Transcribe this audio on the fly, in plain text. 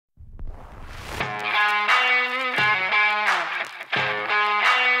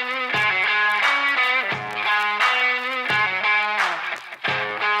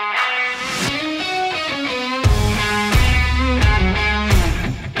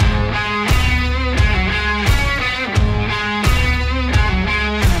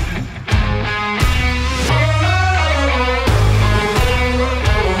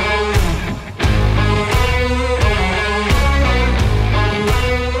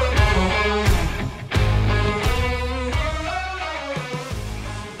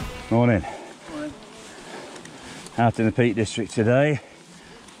Morning. Morning. Out in the Peak District today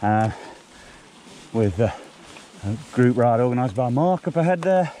with a group ride organised by Mark up ahead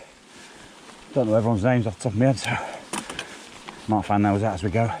there. Don't know everyone's names off the top of my head, so might find those out as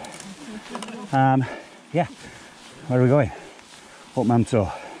we go. Yeah, where are we going? Up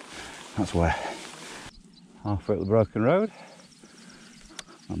Mantor. That's where. Halfway up the broken road.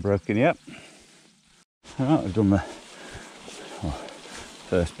 Not broken yet. Alright, we've done the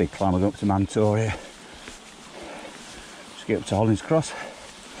first big climb. We're going up to Mantor here. Just get up to Hollins Cross.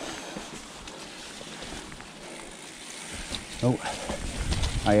 Oh,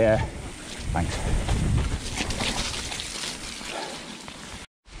 thanks.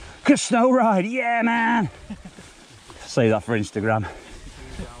 Good snow ride, yeah man! Save that for Instagram.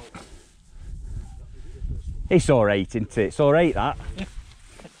 It's alright, isn't it? It's alright that.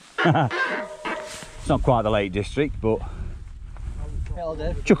 It's not quite the Lake District, but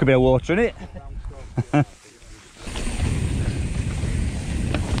chuck a bit of water in it.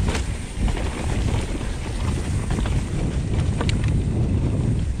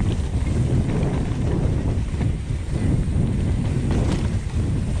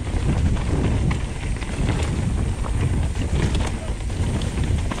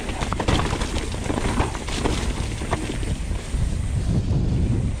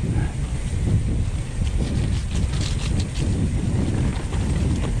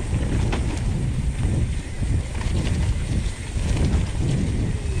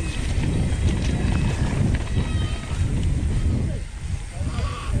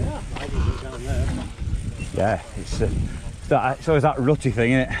 Yeah, it's always that rutty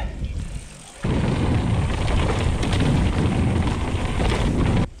thing, isn't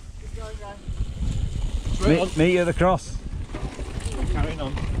it? Meet you at the cross. Carrying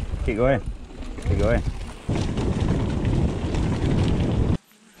on. Keep going. Keep going.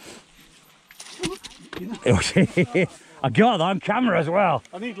 I got that on camera as well.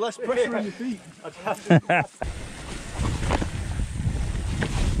 I need less pressure on your feet.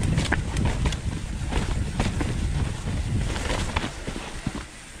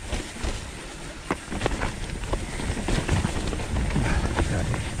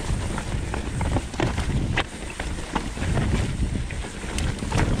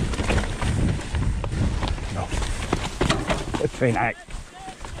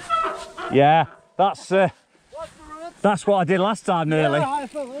 Yeah, that's what I did last time nearly.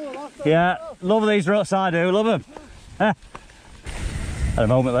 Yeah, love these ruts, I do, love them. At a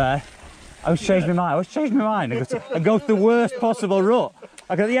moment there, I always change my mind. I go to the worst possible rut.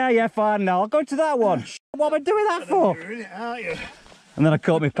 I go, yeah, fine now, I'll go to that one. What am I doing that for? And then I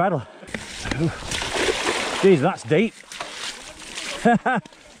caught my pedal. Jeez, that's deep.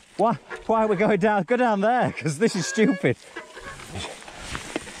 Why are we going down? Go down there, because this is stupid.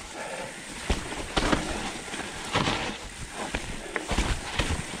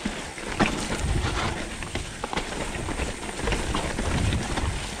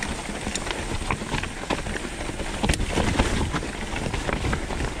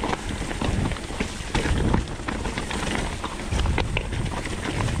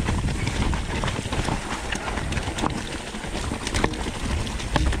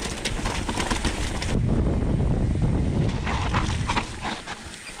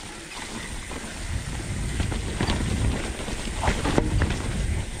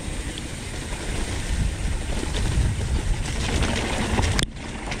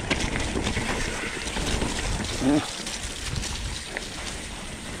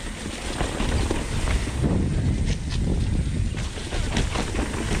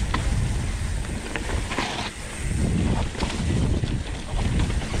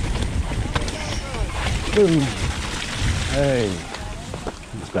 Hey,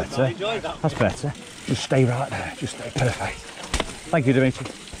 that's better. That's better. Just stay right there. Just stay perfect. Thank you, Dmitrij.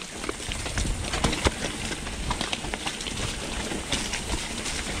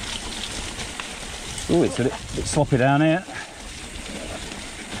 Oh, it's a bit sloppy down here.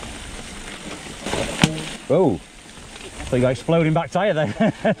 Oh, so you got exploding back tyre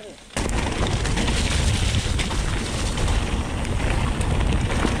there.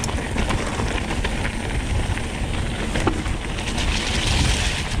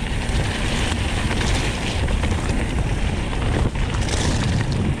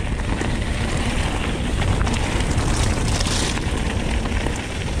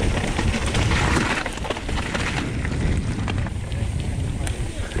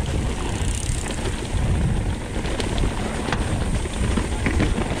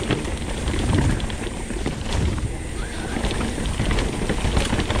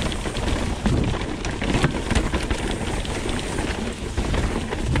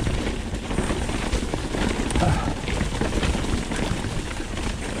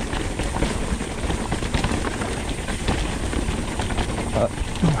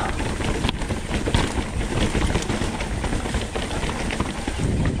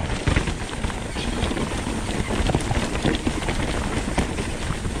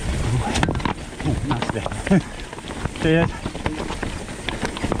 Nasty. Cheers.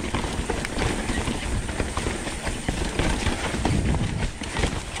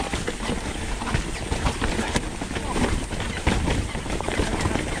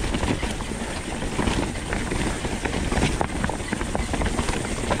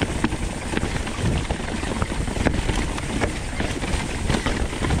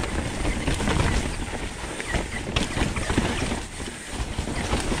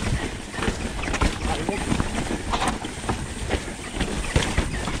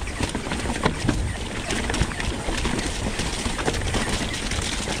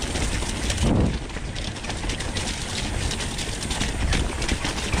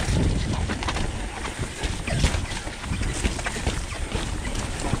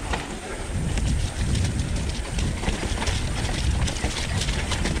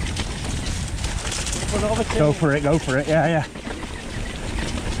 Go for it, yeah, yeah.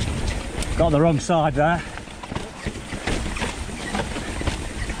 Got on the wrong side there.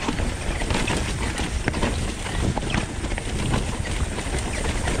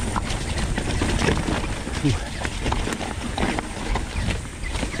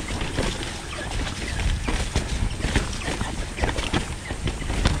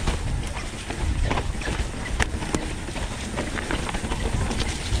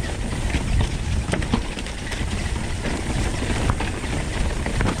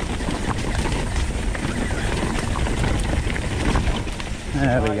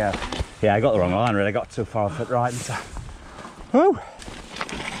 There we go. Yeah, I got the wrong line really, I got too far off at right. Woo!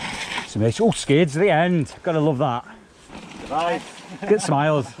 Oh, skids at the end. Gotta love that. Nice. Get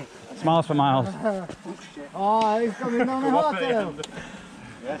smiles. Smiles for miles. Oh, he's coming on the hardtail.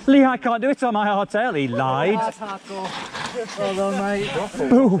 Yes. Lee, I can't do it on my hardtail. He lied. That's hardcore. Well done, mate.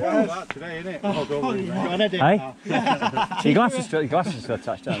 Boom. Today, innit? I'll go with you, mate. Hey? Your glasses still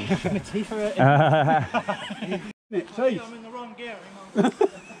attached, aren't you? My teeth are I'm in the wrong gear.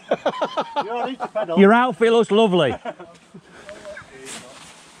 You need to pedal. Your outfit looks lovely.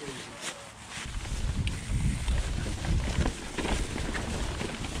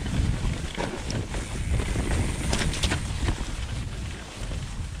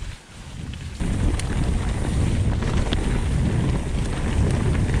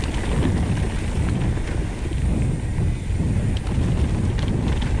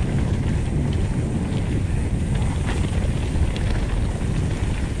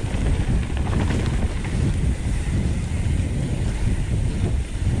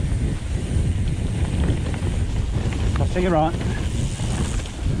 Take it right.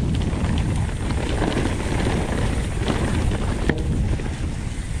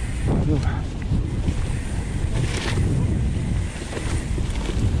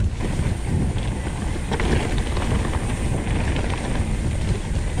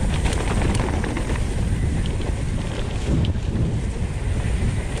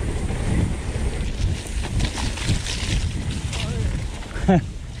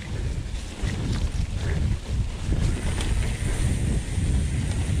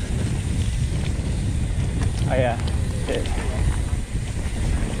 Oh yeah.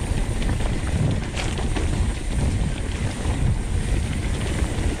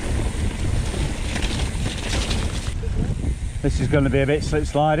 This is going to be a bit slip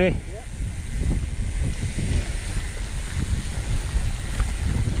slidey.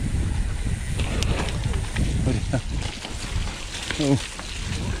 Oh.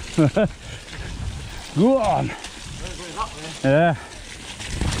 Go on. Yeah.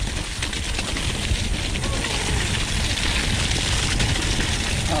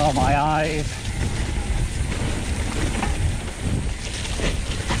 Oh, my eyes.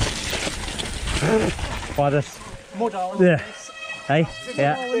 Why this? mud all in Yeah. your face. Hey?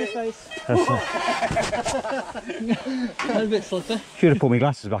 Yeah. All in your face. That's a bit slippery. Should have put my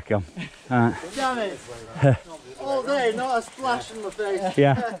glasses back on. Right. Damn it. All day, not a splash in the face.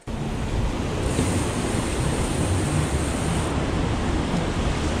 Yeah.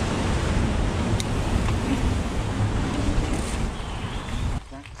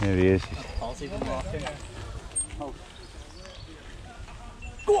 There he is.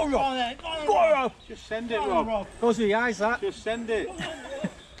 Go on, Rob. Go on, Rob. Just send it, Rob. Goes with the eyes, that. Just send it.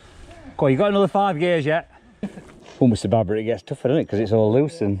 Go on, you got another 5 gears yet? Oh, Mr. Babber, it gets tougher, doesn't it? Because it's all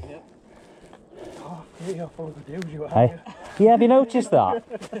loose and... Hey? Yeah, have you noticed that?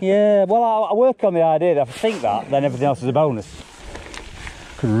 Yeah, well, I work on the idea that if I think that, then everything else is a bonus.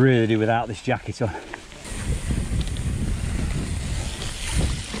 Could really do without this jacket on.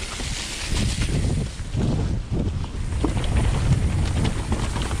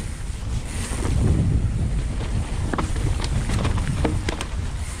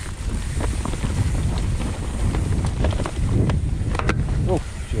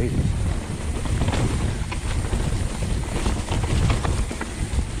 Jesus.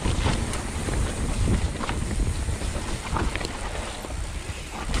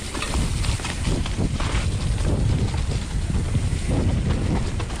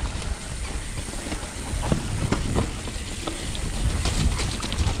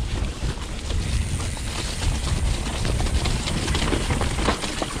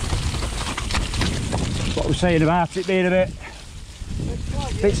 What we're saying about it being a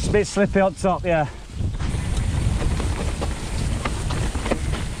bit slippy on top, yeah.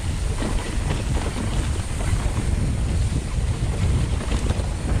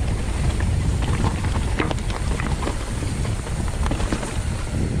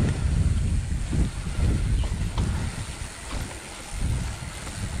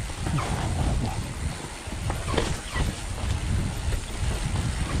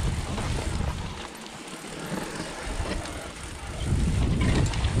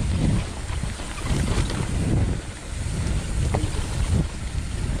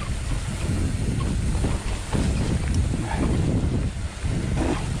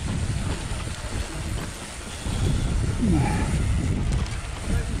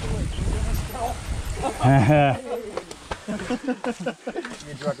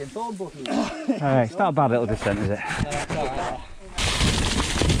 You're dragging phone buttons. Alright, it's not a bad little descent, is it?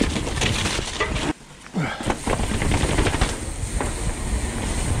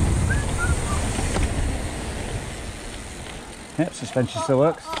 Yep, suspension still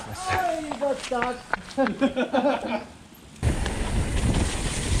works. Hey, what's that?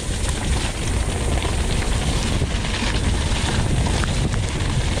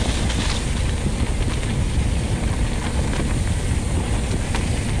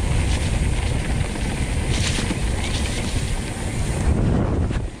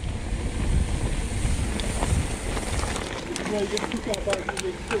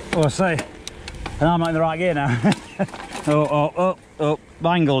 Oh, I say, and I'm not in the right gear now. Oh,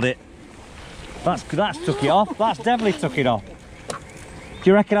 mangled it. That's took it off. That's definitely took it off. Do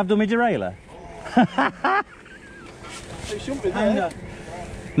you reckon I've done my derailleur? It shouldn't be there.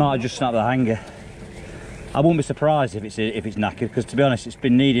 Might have just snapped the hanger. I wouldn't be surprised if it's knackered, because to be honest, it's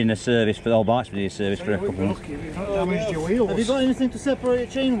been needing a service for the whole bike's been needing a service for a couple of months. Have you got anything to separate your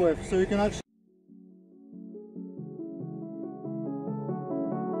chain with so you can actually